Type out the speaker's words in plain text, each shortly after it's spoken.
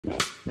"2020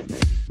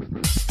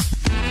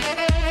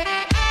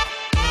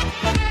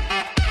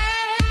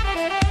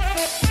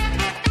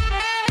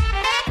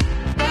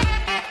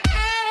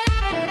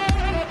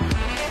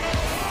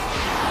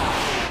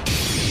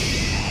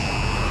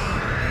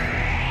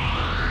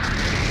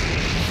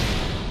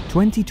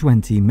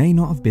 may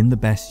not have been the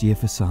best year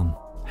for some.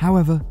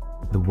 However,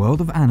 the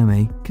world of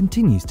anime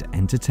continues to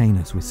entertain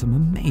us with some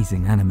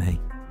amazing anime.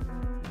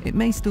 It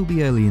may still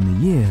be early in the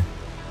year,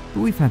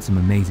 but we've had some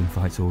amazing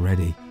fights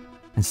already.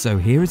 And so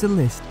here is a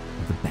list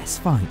of the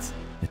best fights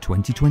that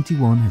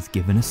 2021 has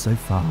given us so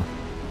far.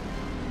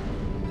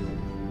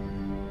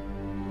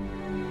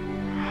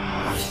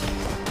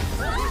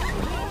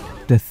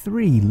 After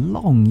 3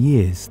 long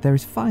years, there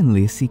is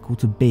finally a sequel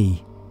to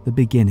B, The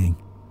Beginning.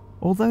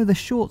 Although the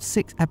short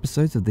 6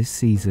 episodes of this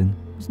season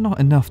was not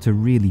enough to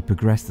really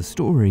progress the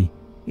story,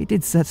 it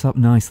did set up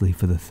nicely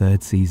for the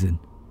 3rd season.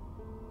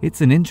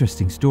 It's an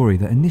interesting story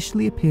that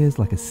initially appears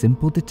like a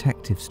simple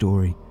detective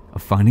story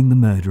of finding the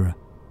murderer.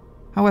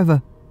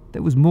 However,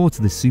 there was more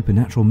to this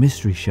supernatural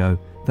mystery show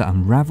that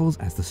unravels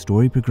as the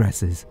story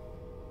progresses.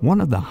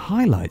 One of the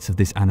highlights of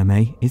this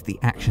anime is the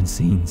action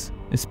scenes,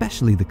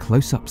 especially the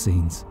close-up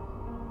scenes.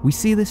 We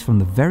see this from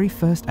the very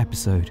first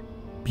episode.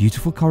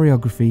 Beautiful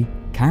choreography,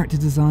 character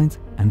designs,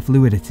 and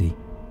fluidity,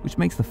 which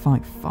makes the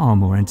fight far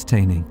more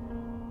entertaining.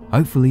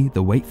 Hopefully,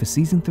 the wait for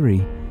Season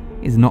 3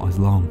 is not as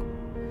long.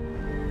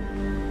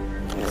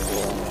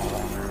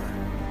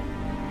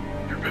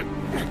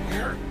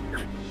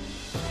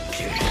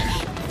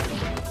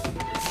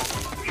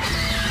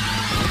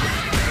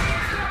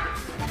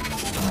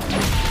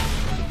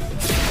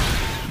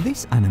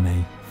 This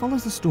anime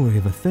follows the story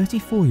of a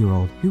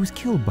 34-year-old who was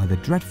killed by the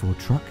dreadful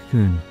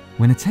Truck-kun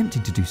when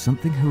attempting to do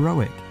something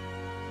heroic.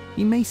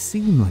 He may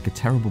seem like a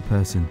terrible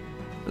person,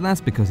 but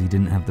that's because he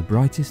didn't have the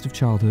brightest of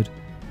childhood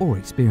or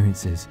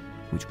experiences,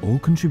 which all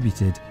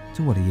contributed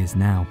to what he is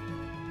now.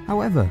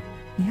 However,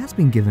 he has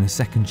been given a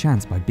second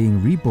chance by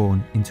being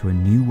reborn into a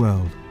new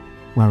world,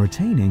 while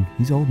retaining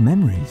his old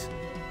memories.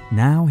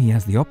 Now he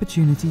has the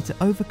opportunity to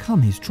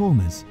overcome his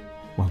traumas,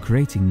 while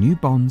creating new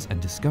bonds and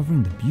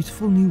discovering the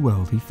beautiful new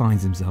world he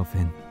finds himself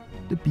in.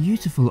 The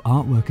beautiful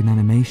artwork and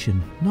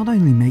animation not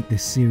only make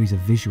this series a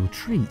visual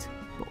treat,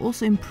 but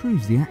also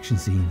improves the action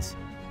scenes.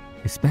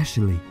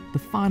 Especially the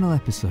final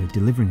episode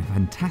delivering a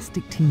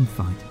fantastic team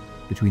fight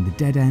between the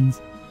Dead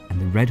Ends and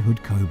the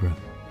Redhood Cobra.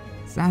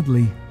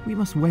 Sadly, we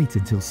must wait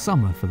until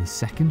summer for the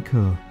second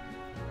cour.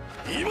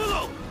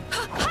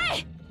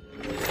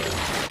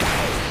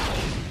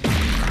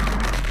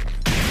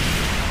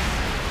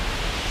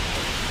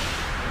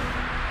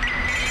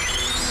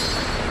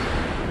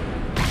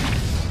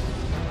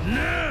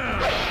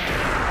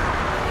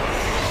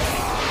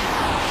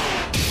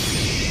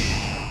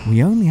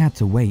 We only had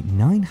to wait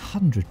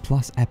 900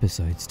 plus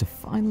episodes to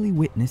finally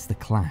witness the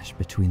clash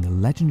between the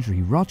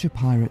legendary Roger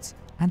Pirates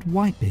and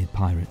Whitebeard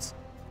Pirates,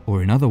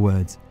 or in other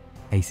words,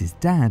 Ace's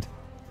dad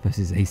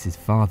versus Ace's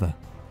father.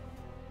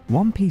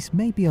 One Piece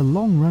may be a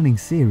long-running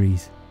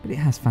series, but it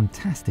has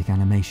fantastic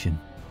animation,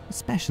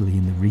 especially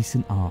in the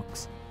recent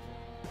arcs.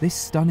 This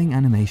stunning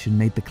animation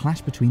made the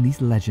clash between these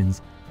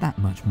legends that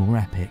much more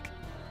epic.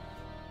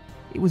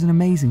 It was an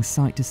amazing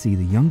sight to see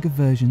the younger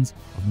versions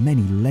of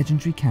many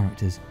legendary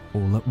characters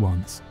all at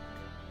once.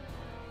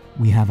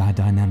 We have our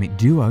dynamic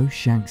duo,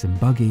 Shanks and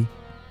Buggy.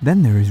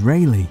 Then there is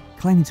Rayleigh,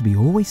 claiming to be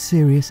always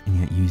serious and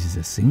yet uses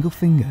a single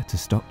finger to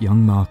stop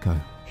young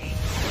Marco.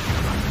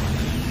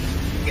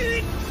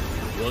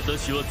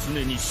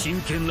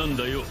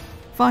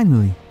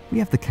 Finally, we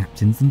have the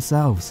captains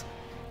themselves.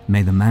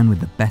 May the man with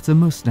the better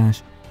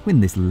mustache win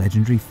this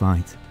legendary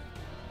fight.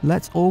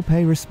 Let's all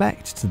pay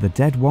respect to the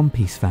dead One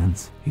Piece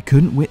fans who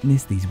couldn't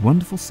witness these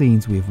wonderful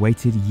scenes we have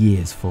waited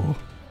years for.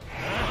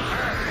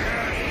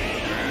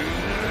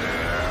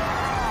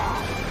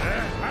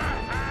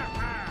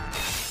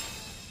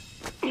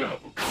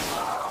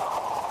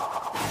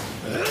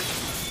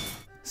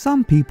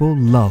 Some people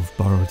love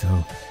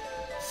Boruto,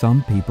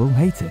 some people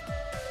hate it,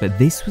 but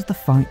this was the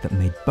fight that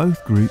made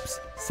both groups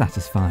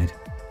satisfied.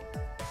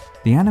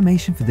 The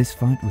animation for this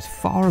fight was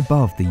far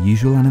above the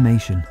usual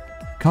animation,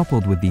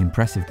 coupled with the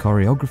impressive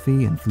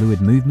choreography and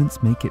fluid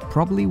movements make it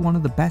probably one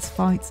of the best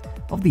fights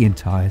of the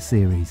entire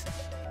series.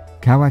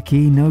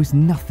 Kawaki knows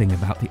nothing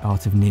about the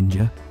art of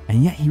ninja,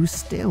 and yet he was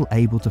still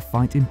able to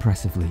fight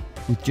impressively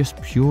with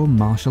just pure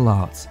martial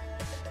arts.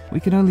 We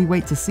can only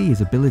wait to see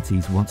his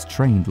abilities once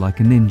trained like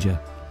a ninja.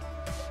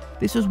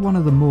 This was one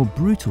of the more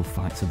brutal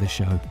fights of the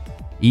show.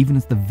 Even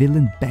as the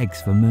villain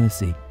begs for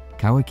mercy,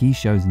 Kawaki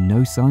shows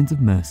no signs of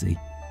mercy.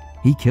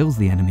 He kills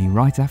the enemy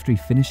right after he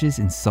finishes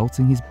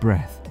insulting his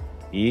breath.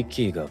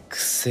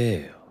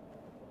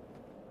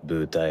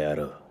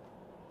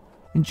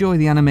 Enjoy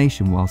the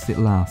animation whilst it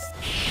lasts.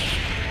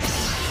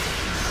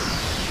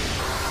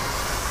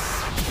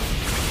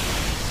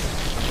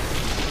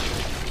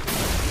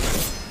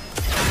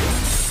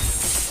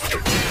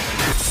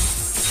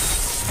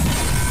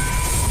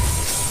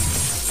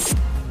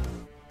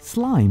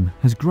 Slime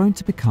has grown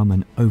to become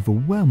an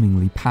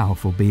overwhelmingly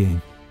powerful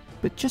being,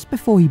 but just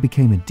before he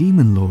became a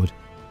demon lord,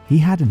 he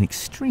had an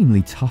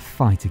extremely tough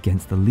fight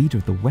against the leader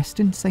of the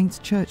Western Saints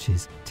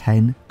Church's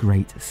 10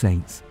 Great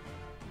Saints.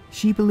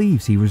 She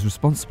believes he was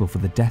responsible for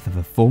the death of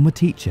a former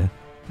teacher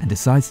and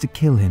decides to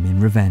kill him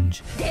in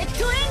revenge.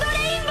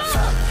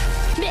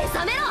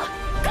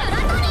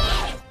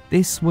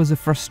 This was a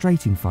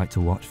frustrating fight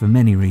to watch for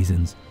many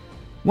reasons,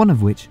 one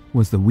of which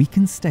was the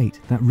weakened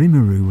state that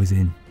Rimuru was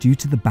in due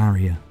to the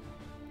barrier.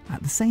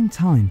 At the same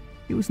time,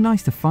 it was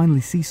nice to finally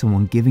see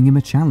someone giving him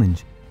a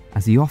challenge,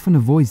 as he often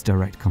avoids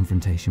direct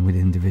confrontation with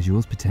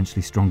individuals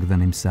potentially stronger than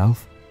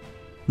himself.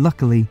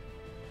 Luckily,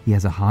 he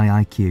has a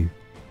high IQ,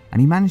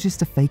 and he manages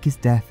to fake his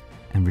death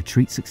and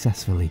retreat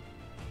successfully,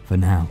 for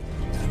now.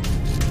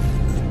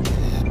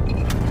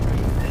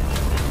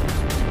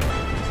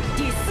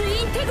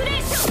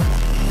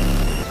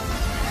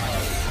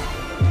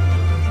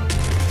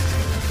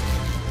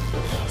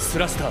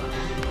 Thruster,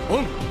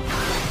 on!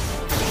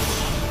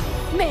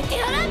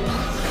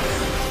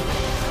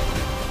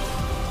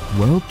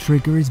 World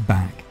Trigger is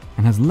back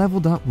and has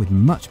leveled up with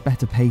much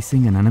better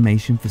pacing and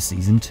animation for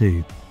Season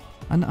 2.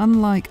 And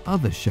unlike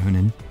other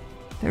shonen,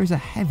 there is a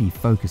heavy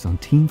focus on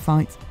team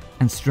fights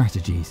and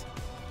strategies.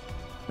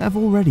 There have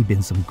already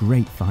been some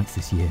great fights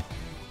this year,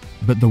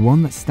 but the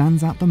one that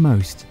stands out the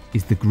most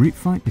is the group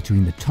fight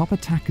between the top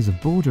attackers of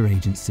Border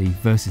Agency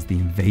versus the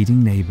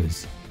invading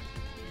Neighbours.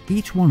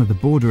 Each one of the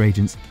Border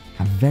Agents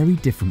have very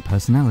different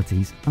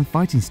personalities and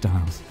fighting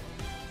styles,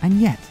 and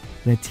yet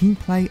their team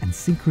play and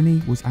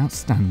synchrony was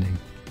outstanding.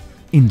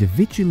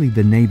 Individually,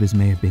 the Neighbours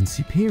may have been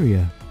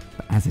superior,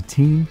 but as a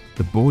team,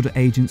 the Border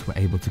Agents were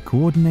able to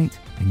coordinate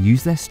and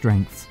use their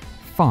strengths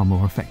far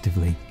more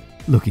effectively.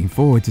 Looking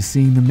forward to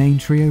seeing the main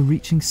trio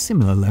reaching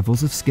similar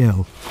levels of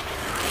skill.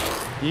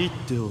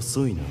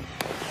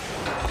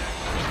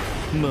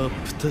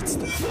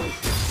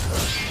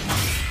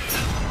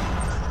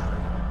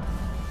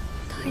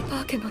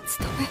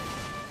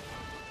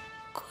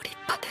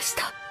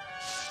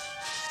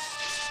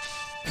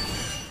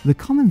 The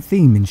common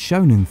theme in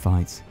shonen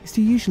fights is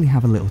to usually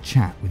have a little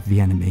chat with the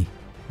enemy,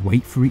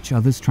 wait for each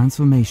other's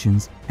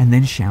transformations, and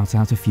then shout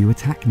out a few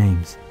attack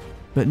names.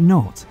 But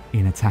not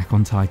in Attack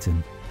on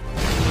Titan.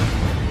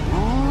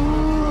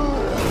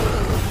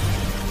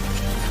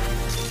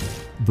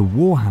 The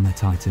Warhammer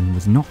Titan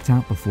was knocked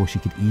out before she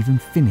could even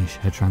finish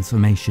her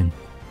transformation.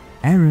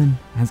 Eren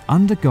has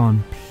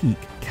undergone peak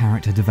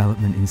character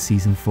development in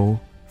Season 4,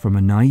 from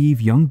a naive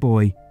young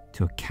boy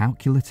to a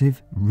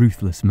calculative,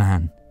 ruthless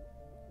man.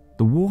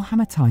 The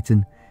Warhammer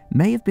Titan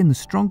may have been the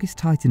strongest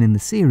Titan in the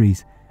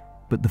series,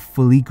 but the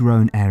fully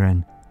grown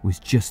Eren was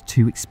just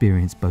too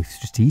experienced both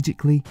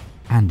strategically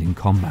and in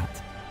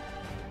combat.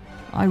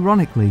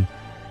 Ironically,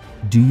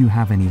 do you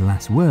have any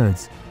last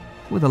words?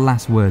 Were the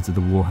last words of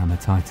the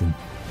Warhammer Titan.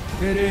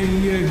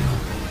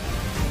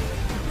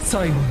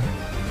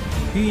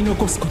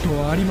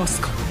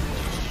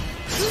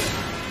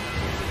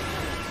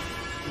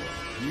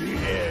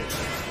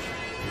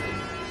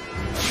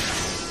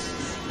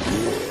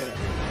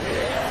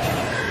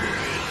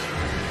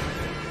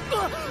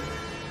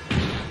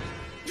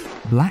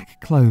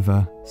 Black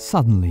Clover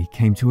suddenly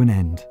came to an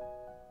end,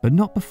 but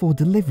not before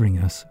delivering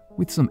us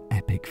with some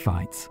epic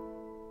fights.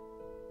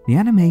 The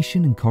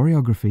animation and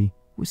choreography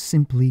was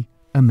simply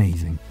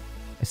amazing,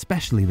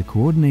 especially the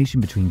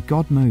coordination between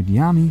God Mode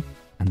Yami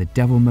and the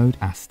Devil Mode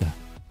Asta.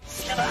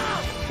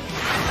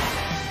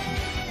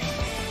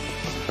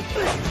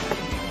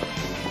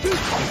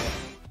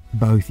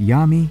 Both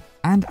Yami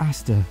and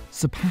Asta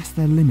surpass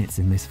their limits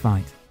in this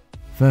fight.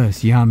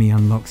 First, Yami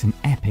unlocks an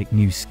epic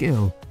new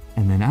skill,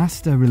 and then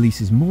Asta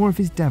releases more of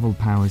his devil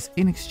powers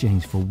in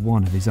exchange for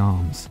one of his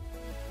arms.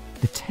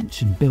 The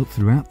tension built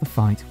throughout the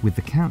fight with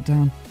the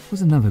countdown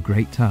was another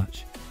great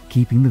touch,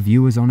 keeping the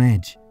viewers on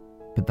edge.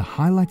 But the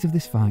highlight of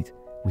this fight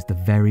was the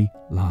very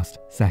last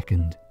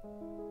second.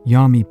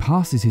 Yami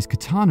passes his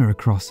katana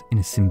across in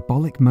a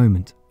symbolic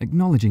moment,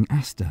 acknowledging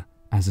Asta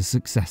as a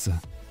successor.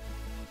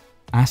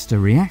 Asta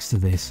reacts to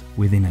this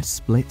within a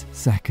split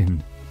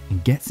second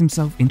and gets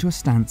himself into a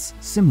stance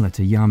similar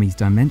to Yami's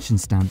dimension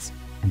stance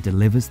and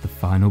delivers the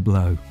final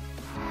blow.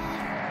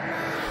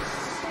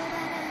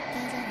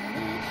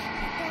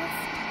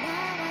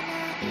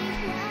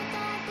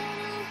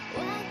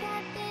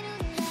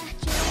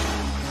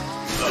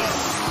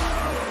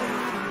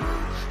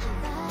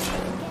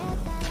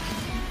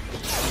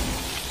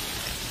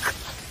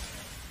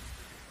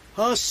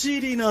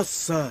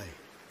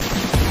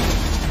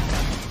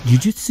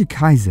 Jujutsu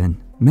Kaisen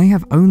may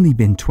have only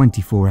been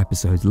 24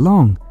 episodes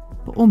long,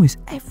 but almost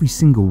every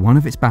single one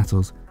of its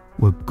battles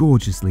were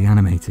gorgeously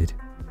animated.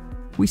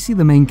 We see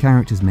the main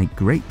characters make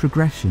great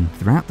progression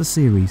throughout the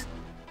series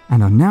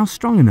and are now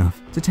strong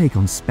enough to take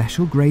on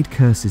special grade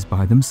curses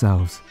by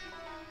themselves.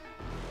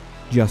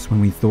 Just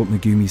when we thought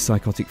Megumi's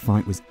psychotic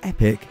fight was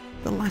epic,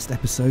 the last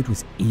episode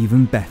was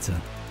even better,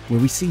 where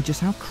we see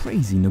just how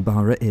crazy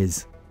Nobara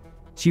is.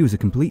 She was a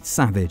complete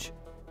savage,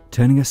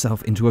 turning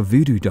herself into a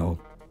voodoo doll.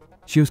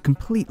 She was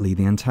completely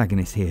the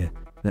antagonist here,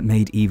 that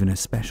made even a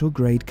special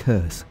grade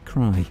curse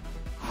cry.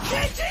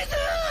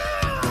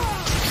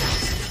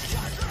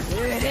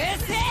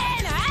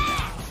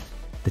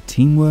 The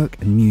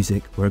teamwork and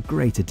music were a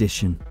great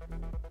addition.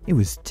 It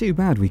was too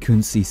bad we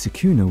couldn't see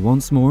Sukuna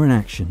once more in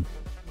action,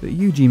 but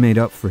Yuji made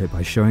up for it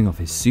by showing off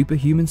his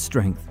superhuman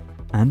strength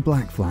and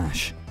Black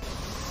Flash.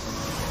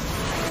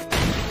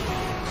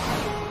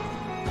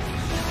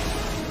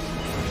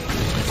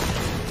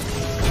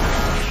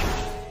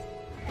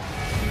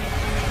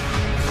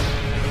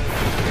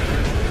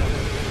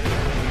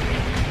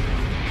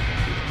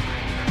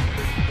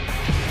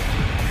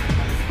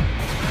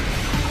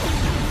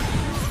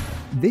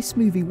 This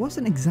movie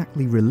wasn't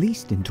exactly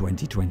released in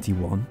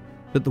 2021,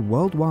 but the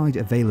worldwide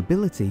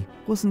availability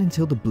wasn't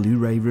until the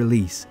Blu-ray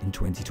release in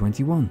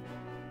 2021.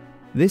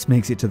 This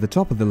makes it to the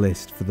top of the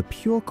list for the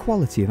pure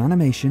quality of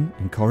animation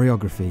and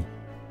choreography.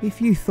 If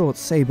you thought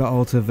Saber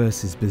Alter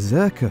vs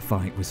Berserker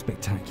fight was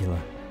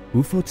spectacular,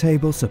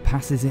 Ufotable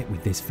surpasses it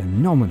with this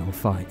phenomenal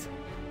fight.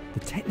 The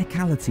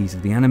technicalities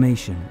of the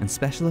animation and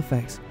special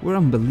effects were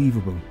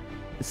unbelievable,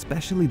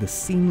 especially the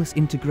seamless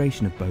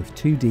integration of both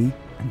 2D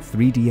and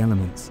 3D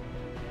elements.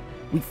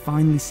 We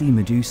finally see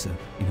Medusa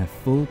in her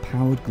full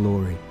powered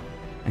glory,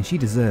 and she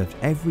deserved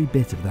every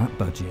bit of that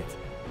budget.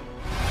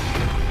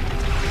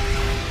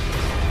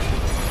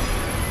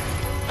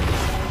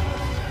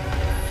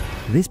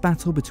 This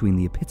battle between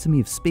the epitome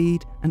of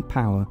speed and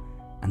power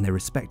and their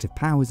respective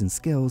powers and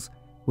skills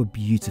were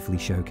beautifully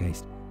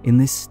showcased in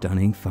this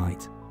stunning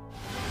fight.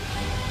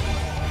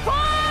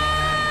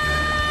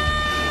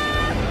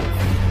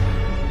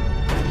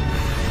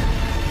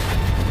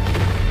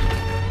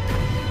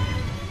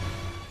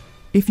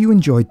 If you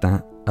enjoyed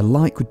that, a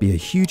like would be a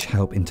huge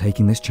help in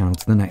taking this channel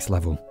to the next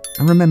level.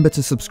 And remember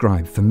to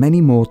subscribe for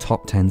many more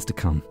top 10s to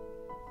come.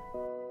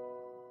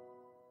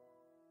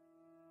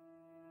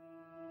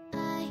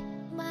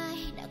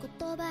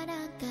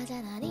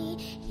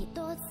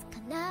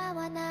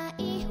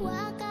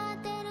 Waka